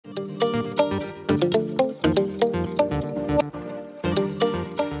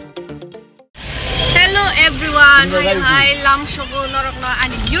Hai lam shobu norokno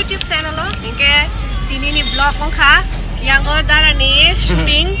ani YouTube channel lo inke tinini vlog mongkha yango darani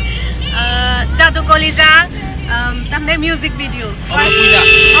shooting jaduni kolija tamne music video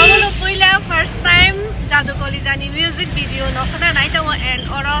amolo puila first time jaduni kolija ni music video nokhana nai tango and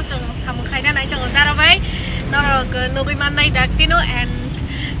oro chung samung khaina nai tango darabai norok nogui man nai daktino and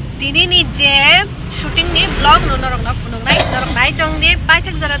tinini je shooting ni vlog no norok na funung nai tong ni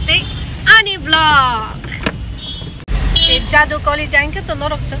baitak joratwi ani vlog jaduni kolija inke to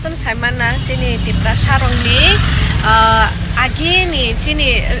norok joton saimana chini tipra sarong ni agi ni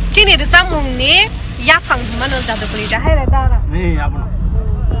chini rwchapmung ni yaphang mano jaduni kolija haira dara ni yapno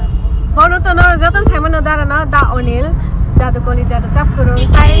bono to no joton saimana dara na da onil jaduni kolija rwchapkurung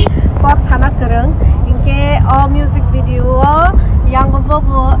tai pop thana kurung inke all music video yang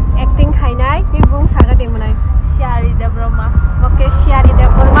bobo acting khainai ni bung saga demonai Syari Debroma oke Syari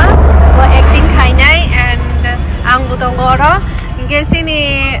Debroma bo acting khainai and ang butongoro inke sini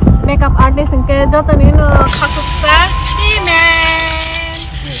makeup artist inke jotoni no khasuksa imen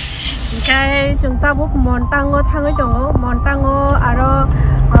inke jungta buk montango thangai tongo montango aro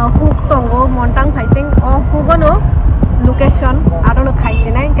hook tongo montang phaising o hugono location aro no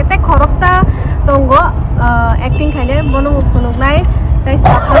khaisinai inke te khoroksa tongo acting khaine bono phunuknai tai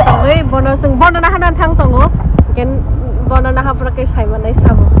sakha tongoi bono sung bono na hanan thang tongo ken bono na ha prake saimanai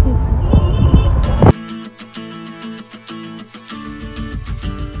sabo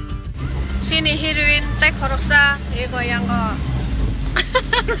sini heroine tai khoroksa ego yango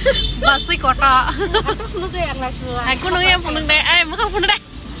basi kota nu ge yang las bua aku nu yang punung dai ai muka punung dai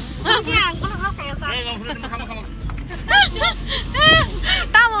yang kono ha kaya sa ei punung khama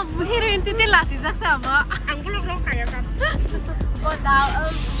tamo heroine titi lasi jaksa ma angkulo ro kaya sa o da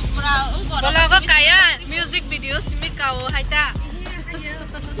bola ko kaya music video simi kawo haita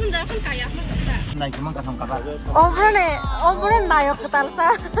kunda kun kaya nai kumang ka thangka obrone nayok ketalsa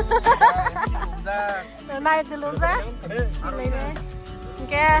naik dulu za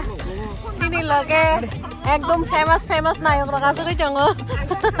ke sini loge ekdom famous nayok rakasu ke jongo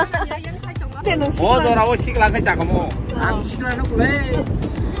oh dorawo sikla ke jakamo ang sikla no kule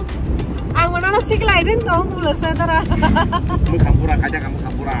ang mana no sikla irin to bulak sa tara mu kampura kaja kamu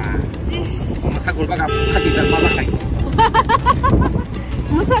kampura masa gulba ka khati dal mala kai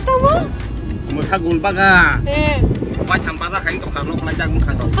musa tamu musa gulba ka pa champa kai to khano khana jang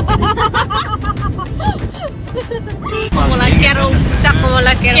khano mola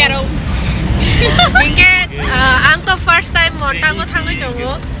kero inge ang to first time montang ko thangai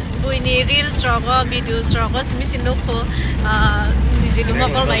jongo buini reels rogo videos rogo simisin no ko nizini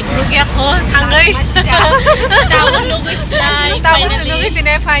mobile mai nugia ko thangai tawu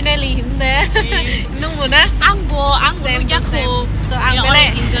sinai finally hinde nunguna angbo nugia ko so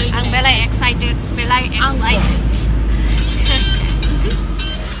ang belai excited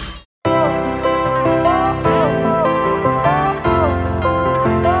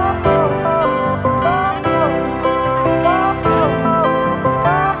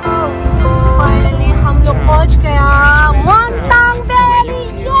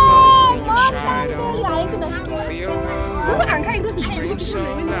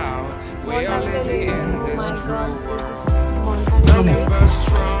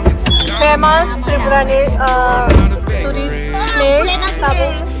famous Tripurani tourist place tabu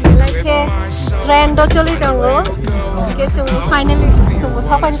like trend do choli jango ke chung finally chung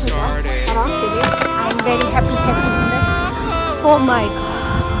sapan suja ara I'm very happy oh my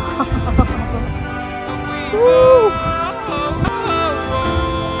god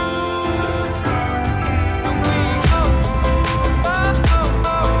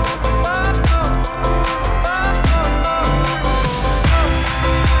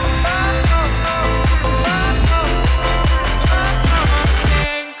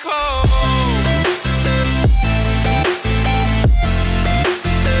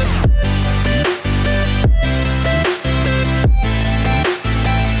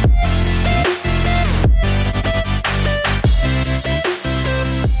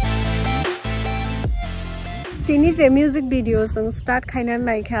Tini je music videos start khaina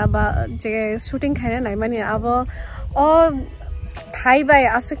nai kha ba je shooting khaina nai mani abo o thai bai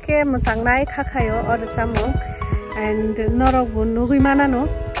aswk mosangnai khakhayo or chamung and norok nugui mana no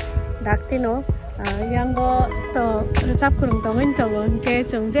daktino yango to rwchapkurung tongin tongo ke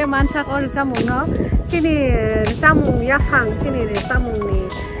chung je mansak or chamung no chini rwchapmung yaphang chini rwchapmung ni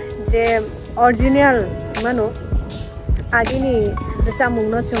je original mano agini rwchapmung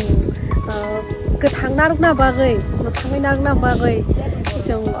no chung gothang narukna bagwi mothangui narukna bagwi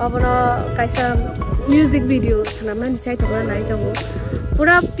chung abono kaisa music video sanamna chai tonga nai tongo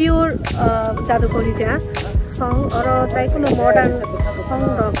pura pure jaduni kolija song oro tai kuno modern song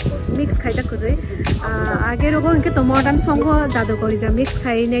rok mix khaijak kudui age rogo inke to modern song go jadu kori ja mix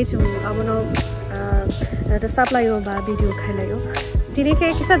khai nei chung abono supply yo ba video khailayo tini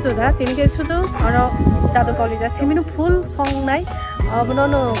ke kisa joda tini ke sudu oro jadu kori ja siminu full song nai abono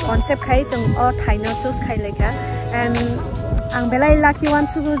no concept khai chung o thaina choose khai lekha and ang belai lucky one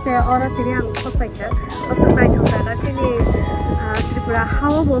sugu je oro tini ang sokpaika osuk nai thong jaga sini Tripura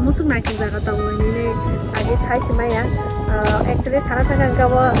how bo musuk nai thong jaga tong ni ne age sai simaya actually sara thakan ka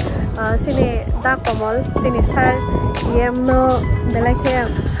bo sini da komal sini sar yemno belai ke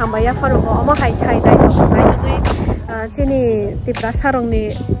hambai yapharo bo omo hai thai dai thong nai tui sini Tripura sarong ni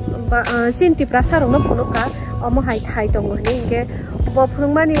sin Tripura sarong no phunuka omo hai thai tong ni ke bo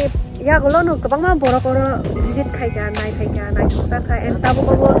phunungmani ya golono kabangma borok oro visit khaiga nai thongsa kha and tabo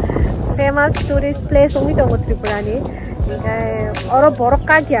bo famous tourist place ongi to Tripura ni kai oro borok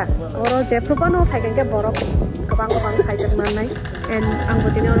ka kya oro jepropano khaiga ke borok kabang khaijak manai and ang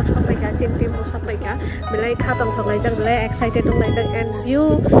botini oro sopai ka chimti mo sopai ka belai khatong thongai jak belai excited dong lai jak and you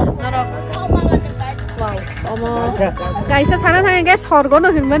norok wow omo kaisa sana thang ke sorgo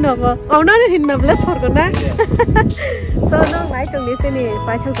no hinma no go ona no hinna bla sorgo na so no ngai tong ni sini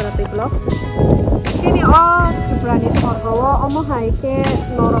pai thang jara te blog sini o Tripura ni sorgo omo hai ke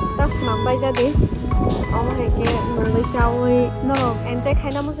norok ta snambai jadi omo hai ke nongai shawi norok enjoy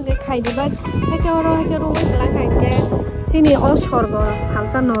khaina mo sing khai diba ke oro ke Rumi lang hai ke sini o sorgo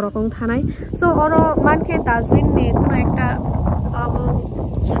halsa norokong thanai so oro manke dustbin ni kono ekta abo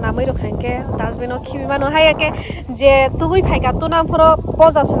sanamai rokhanke dustbin o khibimano hayake je tugui phaika tuna phoro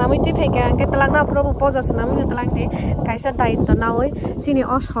poja sanamai ti phaika anke talangna phoro poja sanamai talangte kaisa daitto nawoi sini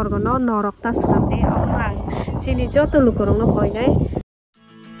o sorgo no norokta sanamde orang sini jotto lukurokno koinai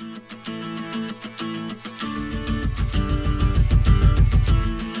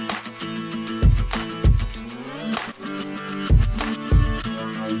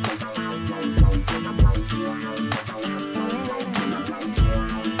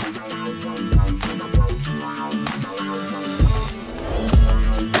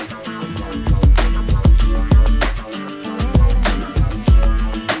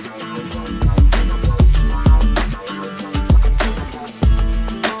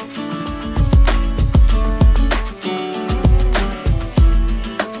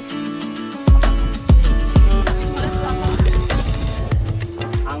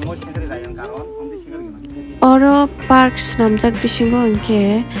oro park snamjak bisingo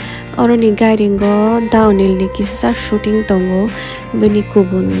angke oro ni guiding go downhill ni kisa shooting tongo bini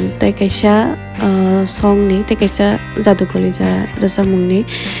kubun tai kaisa song ni tai kaisa jadu kolija rwchapmung ni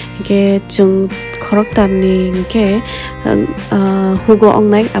ke chung khoroktan ni ke hugo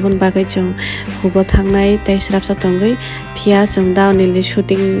ongnai abon bagai chung hugo thangnai tai srapsa tongoi phia chung downhill ni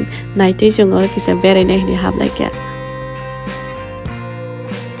shooting naite chung oro kisa berai nai ni hablai kya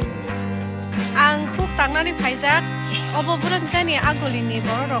tangnani phaijak obo buran jani agolini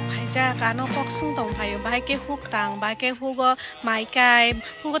borok phaijak ano poksung tong phayo bahai ke huk tang bahai ke hugo maikai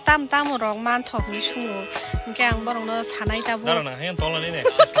hugo tam rok man thop ni sungo engke ang borong no sanai tabu na hen tolani ne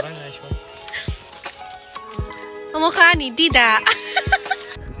sarai nai sho omo khani dida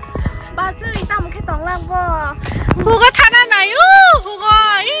ba zui tam ke tong lang bo hugo thana nai hugo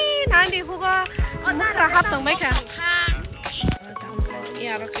i nandi hugo ona ra hap tong mai kha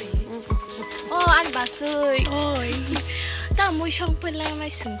ya ro anh bà sơi ôi ta mui xong bên lai mai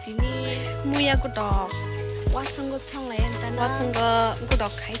sừng tí ni mui aku dok wasang go xong lại anh ta na wasang go aku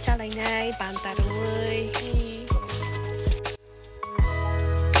dok khai sa lại ngay bàn ta rồi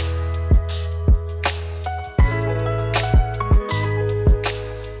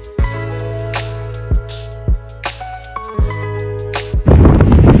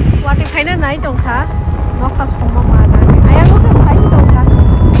Wati khai na nai dong tha nó khá sống mà na ai ăn nó khai dong tha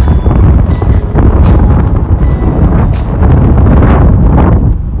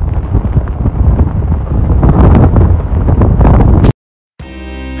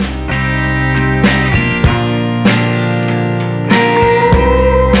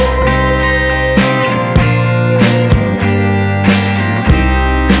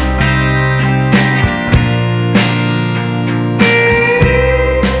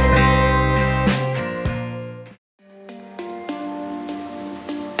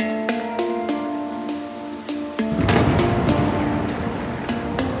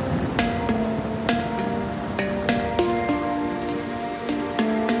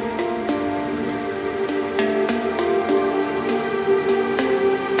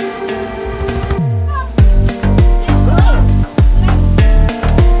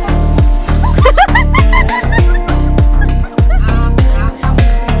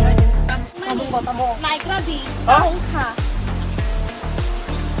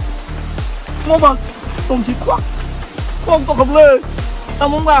Không có không lên. Tao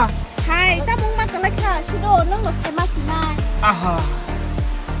muốn bà. Hai, tao muốn cái lấy cả chú đồ nó một cái mà chỉ mai. À.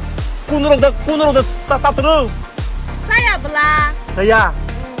 Kunurong dah sasat terus. Saya belah. Saya.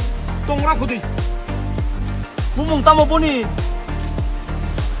 Tongma aku di. Mumung tamu puni.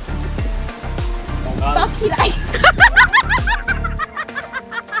 Tak kira.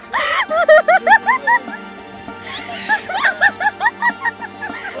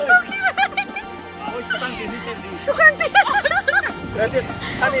 Sukan tidak. Berarti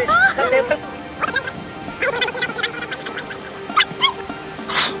tadi.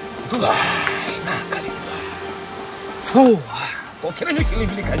 Tuh, nah kali itu. Tuh, kok kira ni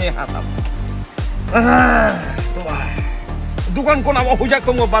pilih-pilihkannya hatam. Tuh. Dukan ko nawa hujak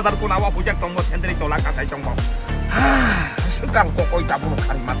tongmo badar ko nawa hujak tongmo sendiri tolak kasai tongmo. Sekarang kokoi tabur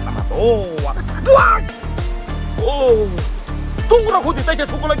kalimat sama tuh. Tuh. Oh. Tunggu aku di tasya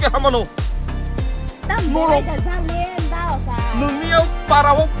suku lagi hamano. Mulai jalan dah usah. Nungia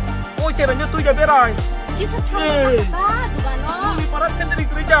parawo. Oh, ceranya tu je berai. Kita tahu apa dukan lo. Nungi para sendiri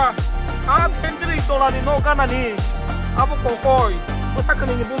kerja. Sendiri tolak ni nokana ni. Apa kokoi? Masa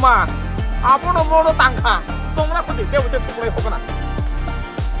kena ni buma. Apa nomor tangka? Tunggu aku di dia usah suku lagi kokana.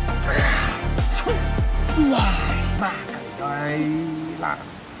 Wah, makai lah.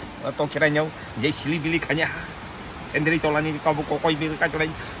 Atau kiranya jadi silih-pilih kanya. Sendiri tolak ni kau kokoi bil kacau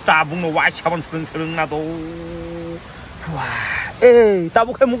lagi. Tabung no wajah cawan sering nado. Wah,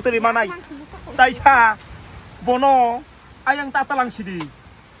 tabung kemuk dari mana? Taisha, bono, ayang tak telang sidi.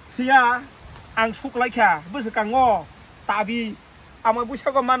 Hiya, ang suk lagi ya, besar kango, tabi, amai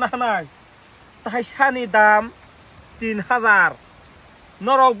busa ke mana hanai? Taisha ni dam 3,000.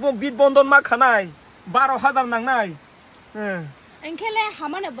 Norok bom bid bondon makanai, 12,000 nang nai. Engkele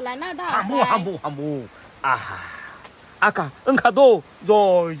hamane belana dah. Hambu. Ah. Aka, engkau do,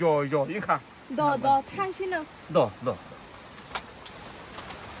 jo, engkau. Do, 당신은. Do.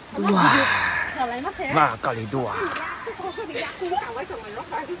 Wah, Kalau mas ya. nah kali dua.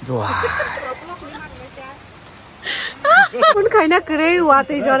 Pun kayaknya keren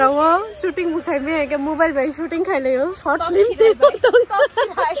waktu itu orang shooting bukan ke mobile by shooting kayak leo short film tu.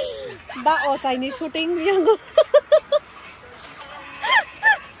 Dah osai ni shooting yang.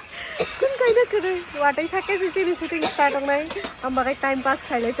 Pun kayaknya keren waktu itu kayak sih shooting start orang ni. Am bagai time pass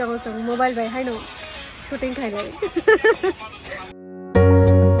kayak leo jangan sang mobile by hai no shooting kayak leo.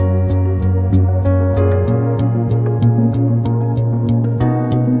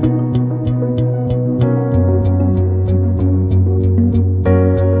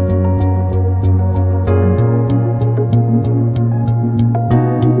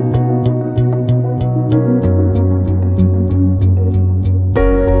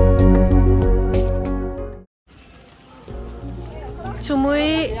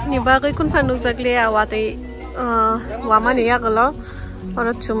 Bagwi kun panuk jakle awate wamani ya galo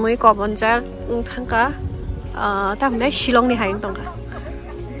oro chumui kobonjak thangka tamne shilong ni haing tongka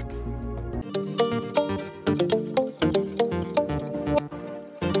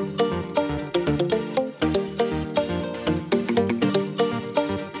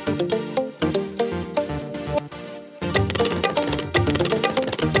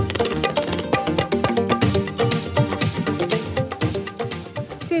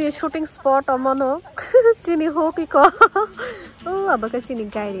shooting spot omono chini ho ki ko abaka chini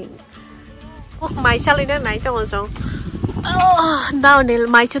guiding ok mai chalai na nai tong jong now nil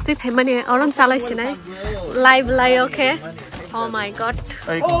mai chuti phemani oron chalai sinai live okay. Oh my god.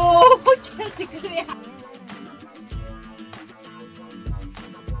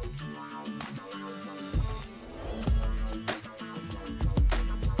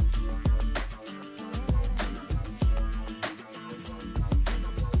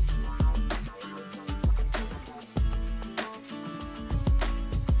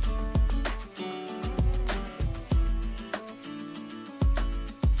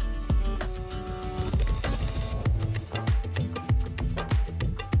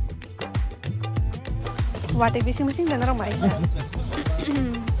 Wate bising-bising dan orang Malaysia.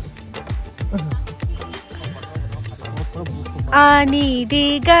 Ani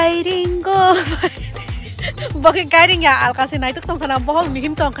di guiding go. Bakit guiding ya alkasi na itu tong kana bohong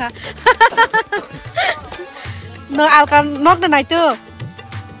mihim tong ka. No alkan nok na itu.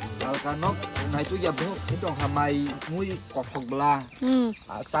 Alkan nok na itu ya bohong itu hamai mui kopok belah.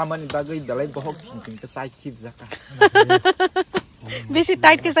 Sama ni bagwi dalai bohong cincin kesai kip zaka. Bisi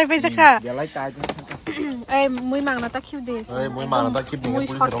tight kesai pe zaka. Dalai tight. Muy mang na ta cute this. Muy mang na ta cute. Muy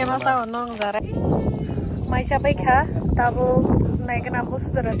short ke masa nong zare. Mai sabai kha tabo nai kana bo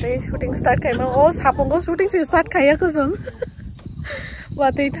sujara te shooting start kai ma o sapong go shooting se start kai ya ko jong.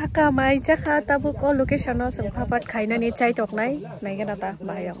 Watui thaka mai chakha tabu ko location no sangphapat khaina ni chai tok nai naigena ta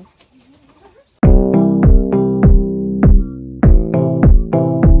bayang.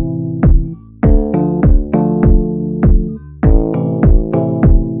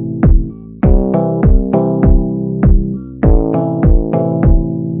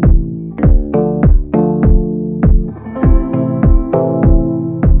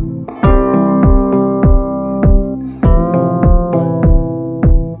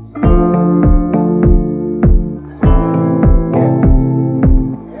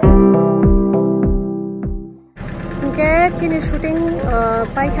 Chini shooting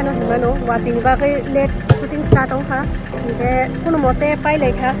pai khano himano wating ba ke late shooting start ong ha inke kuno mote pai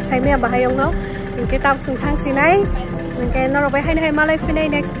le kha saimya bahayong no inke tam sung thang sinai inke noro bai hai malai finai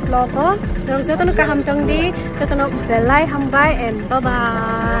next vlog ko noro jotono ka hamtang di jotono belai hambai and bye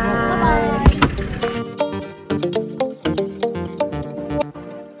bye.